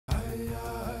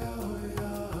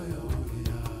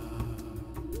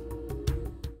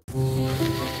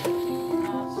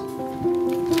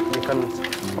kan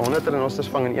 100 renosters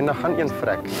vang en eendag gaan een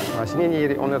vrek. Maar as jy nie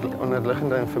hierdie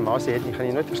onderliggende informasie het nie, gaan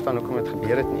jy nooit verstaan hoekom dit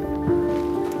gebeur het nie.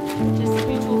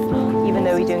 Even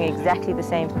though we're doing exactly the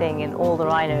same thing in all the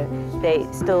rhino, they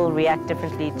still react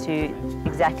differently to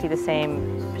exactly the same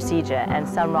procedure, and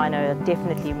some rhino are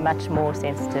definitely much more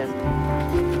sensitive.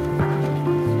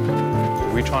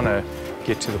 We're trying to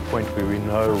get to the point where we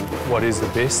know what is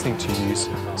the best thing to use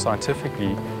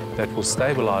scientifically that will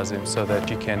stabilize them so that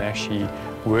you can actually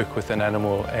work with an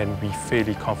animal and be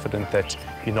fairly confident that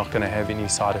you're not going to have any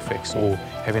side effects or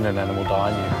having an animal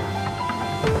die on you.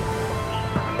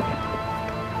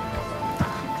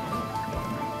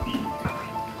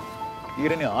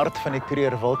 Hier in die hart van die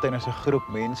Kruger Wildtuin is 'n groep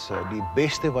mense, die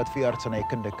beste wat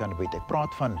veeartsenykunde kan bied. Ek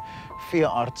praat van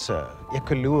veeartse,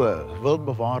 ekoloë,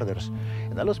 wildbewaarders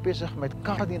en hulle is besig met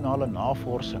kardinale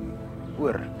navorsing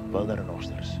oor wilde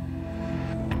renosters.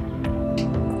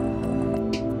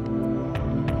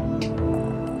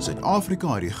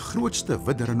 Suid-Afrika het die grootste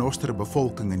wit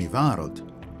renosterbevolking in die wêreld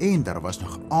en daar was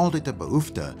nog altyd 'n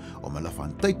behoefte om hulle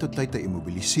van tyd tot tyd te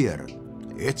immobiliseer,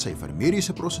 het sy vir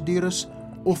mediese prosedures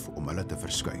of om hulle te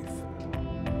verskuif.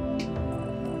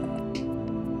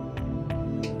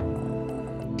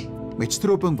 Met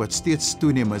stroping wat steeds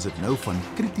toeneem is dit nou van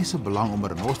kritiese belang om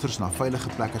renosters na veilige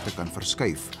plekke te kan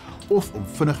verskuif of om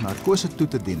vinnig narkose toe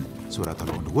te dien sodat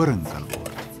hulle onthoring kan word.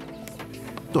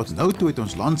 Tot nou toe het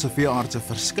ons land se veeartse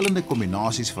verskillende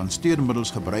kombinasies van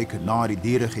steunmiddels gebruik na die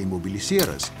diere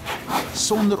geïmmobiliseer is,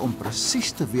 sonder om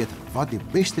presies te weet wat die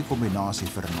beste kombinasie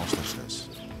vir renosters is.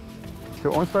 So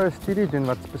ons wou 'n studie doen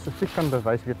wat spesifiek kan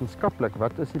bewys wetenskaplik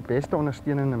wat is die beste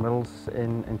ondersteunende middels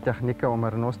en tegnieke om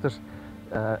renosters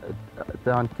te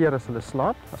hanteer as hulle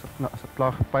slaap, as dit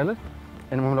klaar gepyl het,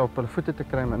 en om hulle op hulle voete te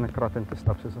kry om in 'n krat in te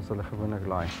stap soos as hulle gewoonlik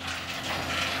laai.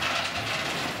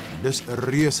 Dis 'n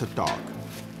reuse taak.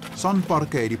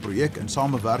 SANParks het die projek in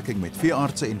samewerking met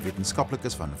veeartse en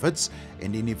wetenskaplikes van Wits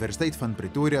en die Universiteit van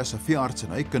Pretoria se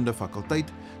veeartsenykunde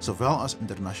fakulteit, sowel as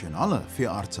internasionale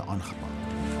veeartse aangepak.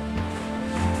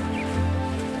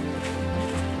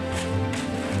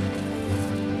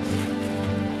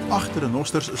 Agter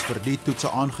renosters is vir die toetse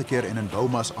aangekeer en in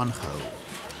boumas aangehou.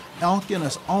 Elkeen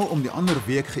is al om die ander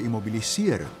week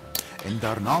geïmmobiliseer en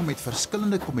daarna met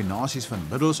verskillende kombinasies van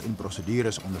middels en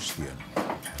prosedures ondersteun.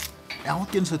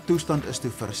 Elkeen se toestand is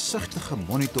toe versigtig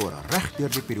gemonitor reg deur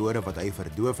die periode wat hy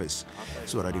verdoof is,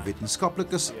 sodat die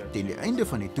wetenskaplikes teen die einde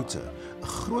van die toetse 'n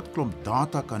groot klomp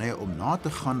data kan hê om na te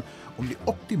gaan om die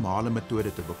optimale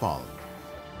metode te bepaal.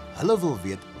 Hulle wil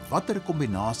weet watter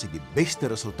kombinasie die beste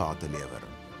resultate lewer.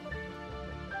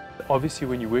 Obviously,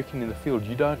 when you're working in the field,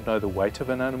 you don't know the weight of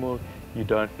an animal, you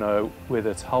don't know whether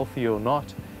it's healthy or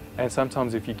not, and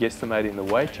sometimes if you guesstimate in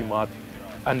the weight, you might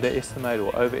underestimate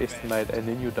or overestimate, and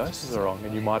then your doses are wrong,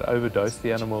 and you might overdose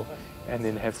the animal and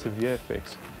then have severe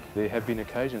effects. There have been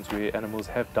occasions where animals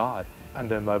have died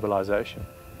under immobilization,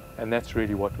 and that's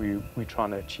really what we're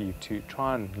trying to achieve, to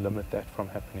try and limit that from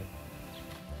happening.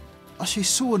 As jy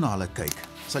so na hulle kyk,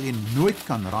 sal jy nooit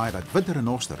kan raai dat wit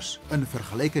renosters, in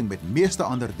vergelyking met meeste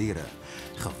ander diere,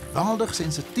 geweldig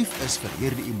sensitief is vir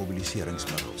hierdie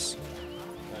immobiliseringsmiddels.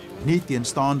 Nie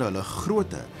teenstaande hulle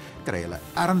grootte, kry hulle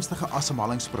ernstige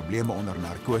asemhalingsprobleme onder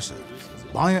narkose,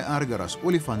 baie erger as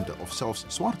olifante of selfs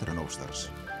swart renosters.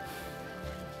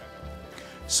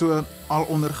 So, al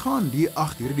ondergaan die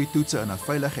 8 hierdie toetse in 'n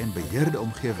veilige en beheerde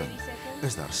omgewing,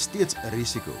 is daar steeds 'n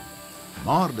risiko.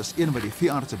 Maar dis een wat die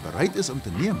veeartse bereid is om te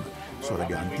neem, sodat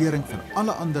die hantering van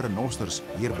alle ander renosters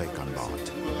hierby kan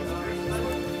baat.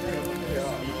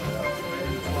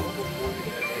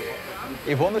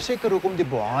 Ek wonder seker hoekom die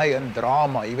bohaai in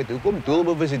drama, jy weet, hoekom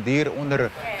doelbewus die dier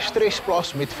onder stres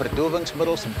plaas met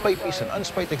verdowingsmiddels en pypies en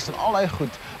inspuitings en al daai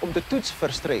goed om te toets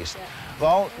vir stres.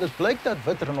 Wel, dit blyk dat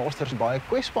wit renosters baie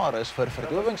kwesbaar is vir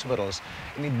verdowingsmiddels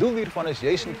en die doel hiervan is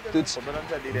juis om te toets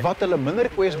wat hulle minder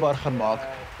kwesbaar gaan maak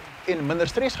en minder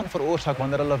stres gaan veroorsaak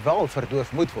wanneer hulle wel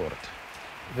verdoof moet word.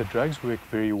 The drugs work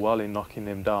very well in knocking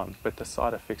them down, but the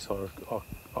side effects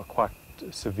are quite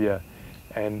severe,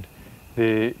 and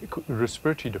the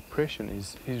respiratory depression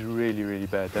is really, really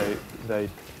bad. They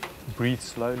breathe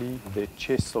slowly, their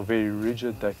chests are very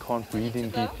rigid, they can't breathe in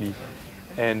deeply.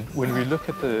 And when we look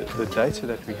at the data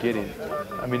that we're getting,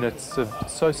 I mean, it's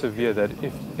so severe that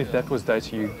if that was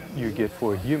data you get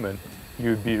for a human,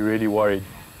 you'd be really worried.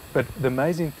 But the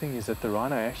amazing thing is that the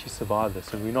rhino actually survive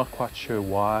this, and we're not quite sure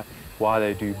why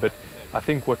they do. But I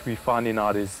think what we're finding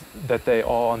out is that they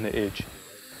are on the edge.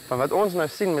 Maar wat ons nou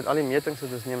sien met al die metings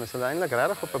wat ons neem, is hulle eintlik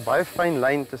regtig op 'n baie fyn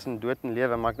lyn tussen dood en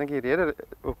lewe, maar ek dink die rede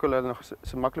hoekom hulle nog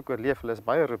so maklik oorleef, hulle is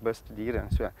baie robuuste diere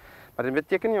en so. Maar dit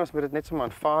beteken nie ons moet dit net so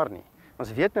aanvaar nie.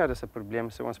 Ons weet nou dis 'n probleem,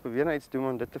 so ons probeer nou iets doen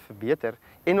om dit te verbeter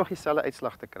en nog dieselfde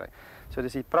uitslag te kry. So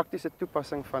dis die praktiese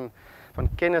toepassing van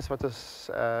kennis wat ons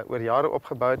oor jare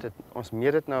opgebou het. Ons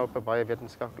meet dit nou op 'n baie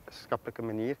wetenskaplike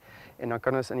manier en dan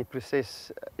kan ons in die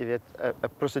proses, jy weet, 'n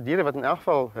prosedure wat in elk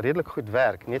geval redelik goed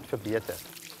werk, net verbeter.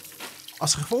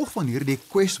 As gevolg van hierdie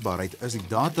kwesbaarheid is die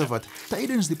data wat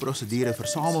tydens die prosedure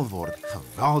versamel word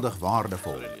geweldig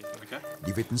waardevol.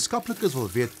 Die wetenskaplikes wil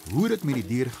weet hoe dit met die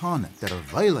dier gaan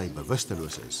terwyl hy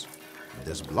bewusteloos is. Dit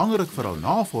is belangrik vir hul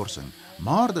navorsing,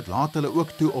 maar dit laat hulle ook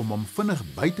toe om hom vinnig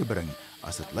by te bring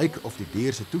as dit lyk of die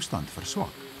dier se toestand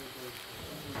verswak.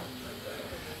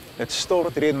 Dit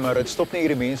stort reën, maar dit stop nie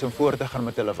hierdie mense om voort te gaan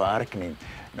met hulle werk nie.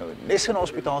 Nou, nes in 'n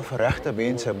hospitaal vir regte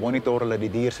mense monitor hulle die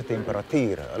dier se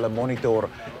temperatuur, hulle monitor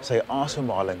sy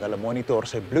asemhaling, hulle monitor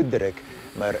sy bloeddruk,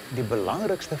 maar die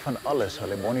belangrikste van alles,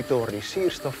 hulle monitor die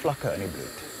suurstofvlakke in die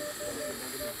bloed.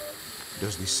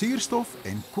 Dus die suurstof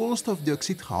en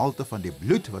koolstofdioksiedgehalte van die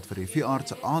bloed wat vir die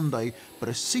veeartse aandui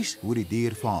presies hoe die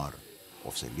dier vaar,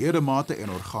 of sy ledemate en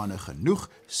organe genoeg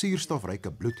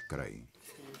suurstofryke bloed kry.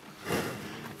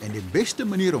 En die beste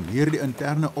manier om hierdie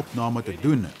interne opname te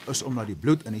doen, is om na die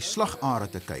bloed in die slagare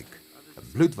te kyk.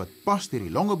 'n Bloed wat pas deur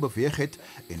die longe beweeg het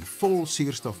en vol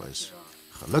suurstof is.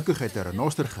 Gelukkig het 'n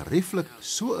renoster gerieflik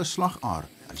so 'n slagaar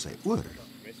in sy oor.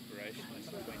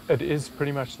 It is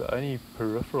pretty much the only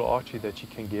peripheral artery that you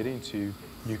can get into.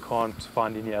 You can't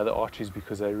find any other arteries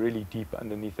because they're really deep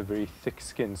underneath a very thick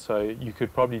skin. So you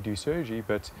could probably do surgery,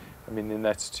 but I mean, then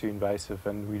that's too invasive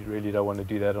and we really don't want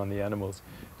to do that on the animals.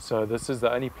 So this is the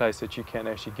only place that you can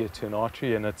actually get to an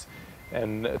artery, and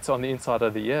it's on the inside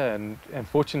of the ear, and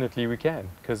fortunately we can,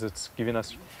 because it's giving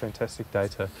us fantastic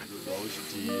data.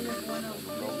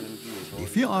 Die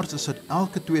veeartse sit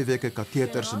elke 2 weke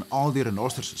kateters in al die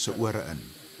renosters se ore in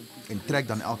en trek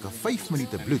dan elke 5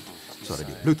 minute bloed sodat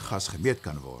die bloedgas gemeet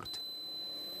kan word.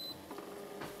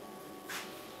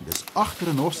 Dis 8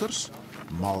 renosters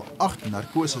maal 8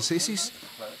 narkose sessies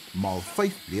maal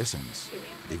 5 lesings.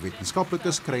 Die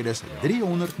wetenskaplikes kry dus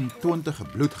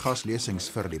 320 bloedgaslesings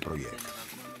vir die projek.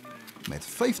 Met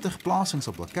 50 plasings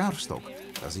op 'n kerfstok,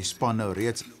 is die span nou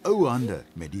reeds ou hande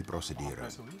met die prosedure.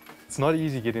 It's not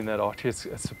easy getting that artery.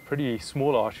 It's a pretty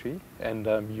small artery, and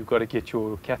you've got to get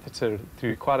your catheter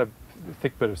through quite a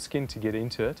thick bit of skin to get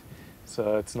into it.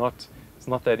 So it's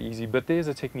not that easy. But there's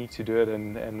a technique to do it,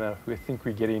 and we think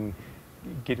we're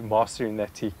getting mastering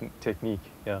that technique.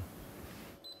 Yeah.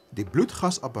 Die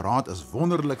bloedgasapparaat is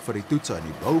wonderlik vir die toetse in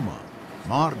die bouma,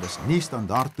 maar dis nie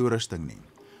standaard toerusting nie.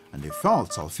 In die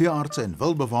veld sal veeartse en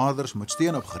wildbewaarders moet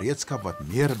steun op gereedskap wat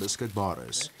meer beskikbaar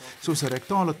is, soos 'n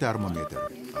rektale termometer,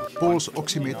 'n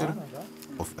polsoximeter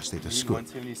of 'n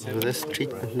stetoskoop. With this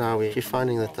treatment now, we're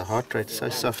finding that the heart rate is so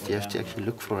soft you have to actually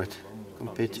look for it,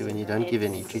 compared to when you don't give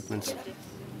any treatments.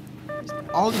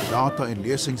 Al die data en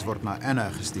lesings word na Anna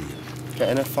gestuur. Okay,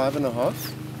 Anna 5.5.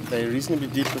 They're reasonably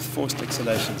deep with forced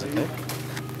exhalations, okay?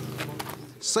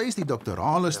 Sy is die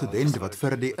doktorale student wat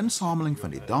vir die insameling van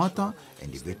die data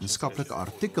en die wetenskaplike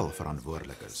artikel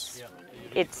verantwoordelik is.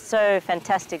 It's so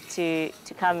fantastic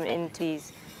to come into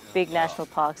these big national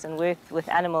parks and work with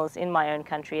animals in my own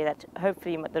country, that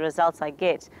hopefully the results I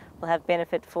get will have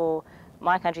benefit for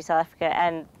my country, South Africa,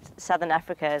 and Southern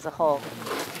Africa as a whole.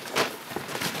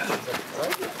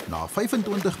 Na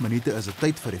 25 minute is dit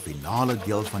tyd vir die finale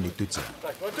deel van die toetse.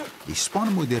 Die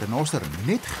span moet die renoster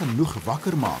net genoeg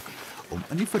wakker maak om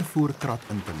in die vervoerkrat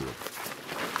in te loop.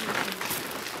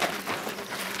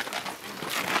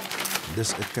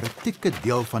 Dis 'n kritieke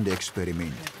deel van die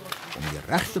eksperiment, om die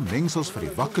regte mengsels vir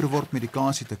die wakker word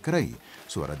medikasie te kry,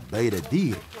 sodat beide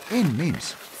dier en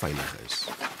mens veilig is.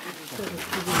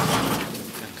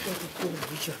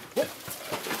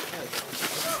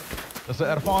 Dis 'n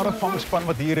ervare vangspan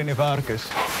wat hier in die werk is.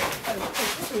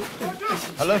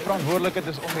 Hulle verantwoordelikheid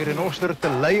is om die renoster te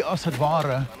lei as dit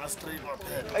ware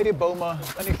uit die bouma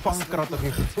in die vangkrat of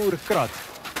die vervoerkrat.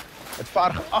 Dit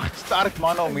verg 8 sterk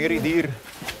manne om hierdie dier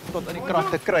tot in die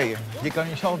krat te kry. Jy kan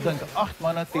jouself dink, 8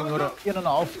 manne teenoor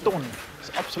 1,5 ton.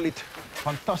 Dis absoluut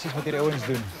fantasties wat hierdie ouens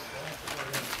doen.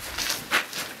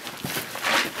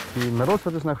 Die middels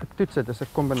wat ons nou getoets het, is 'n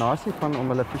kombinasie van om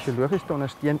hulle fisiologies te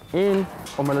ondersteun en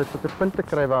om hulle tot 'n punt te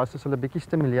kry waar as hulle bietjie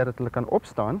stimuleer dat hulle kan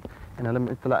opstaan en hulle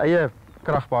met hulle eie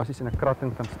krag basies in 'n krat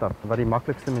in kan stap, wat die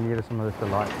maklikste manier is om hulle te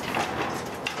laai.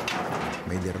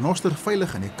 Met die renoster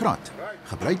veilig in die krat,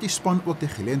 gebruik die span ook die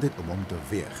geleentheid om hom te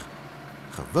weeg.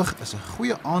 Gewig is 'n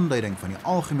goeie aanduiding van die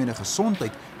algemene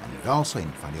gesondheid en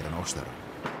welsyn van die renoster.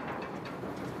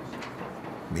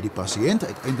 Met die pasiënt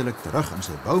uiteindelik terug in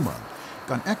sy bouma,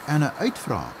 kan ek Anna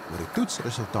uitvra oor die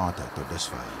toetsresultate tot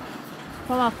dusver.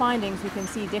 from our findings, we can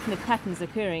see definite patterns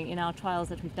occurring in our trials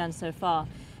that we've done so far.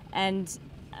 And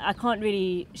I can't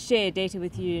really share data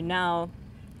with you now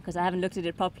because I haven't looked at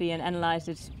it properly and analysed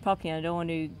it properly, and I don't want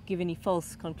to give any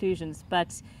false conclusions.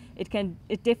 But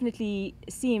it definitely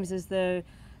seems as though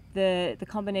the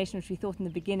combination which we thought in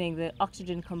the beginning, the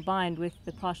oxygen combined with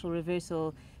the partial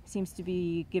reversal, seems to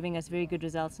be giving us very good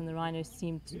results, and the rhinos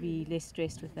seem to be less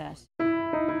stressed with that.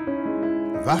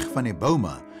 Weg van die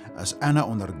bome is Anna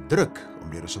onder druk om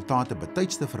die resultate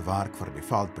betyds te verwerk vir die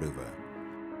veldproewe.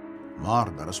 Maar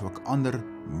daar is ook ander,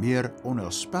 meer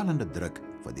onheilspellende druk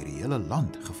wat deur die hele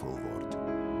land gevoel word.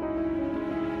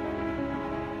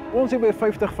 Ons hier by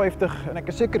 50-50 en ek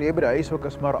is seker hier by die huis ook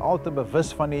is maar al te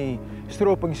bewus van die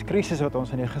stropingskrisis wat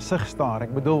ons in die gesig staar.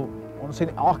 Ek bedoel, ons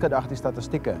sien elke dag die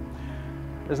statistieke.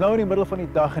 Dis nou in die middel van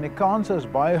die dag en die kanse is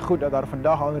baie goed dat daar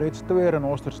vandag alreeds 2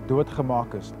 renosters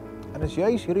doodgemaak is. En is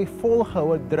juist hierdie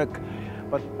volgehoue druk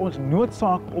wat ons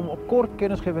noodsaak om op kort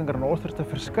kennisgewing renosters te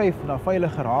verskuif na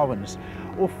veiliger hawens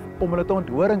of om hulle te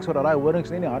onthoring sodat daai horings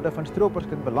nie in die hande van stroopers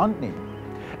kan beland nie.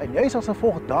 En juist as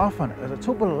gevolg daarvan is dit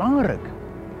so belangrik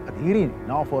dat hierdie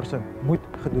navorsing moet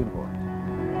gedoen word.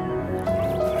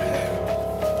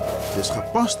 Dis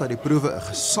gepas dat die proewe 'n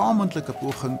gesamentlike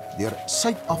poging deur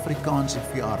Suid-Afrikaanse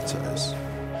veeartse is.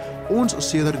 Ons is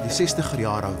sedert die 60er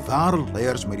jare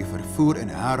wêreldleiers met die vervoer en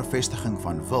hervestiging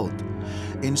van wild.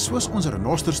 En soos ons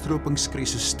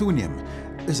renosterstropingskrisis toeneem,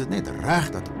 is dit net reg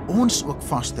dat ons ook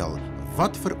vasstel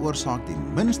wat veroorsaak die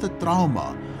minste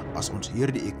trauma as ons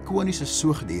hierdie ikoniese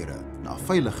soogdiere na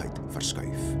veiligheid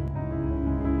verskuif.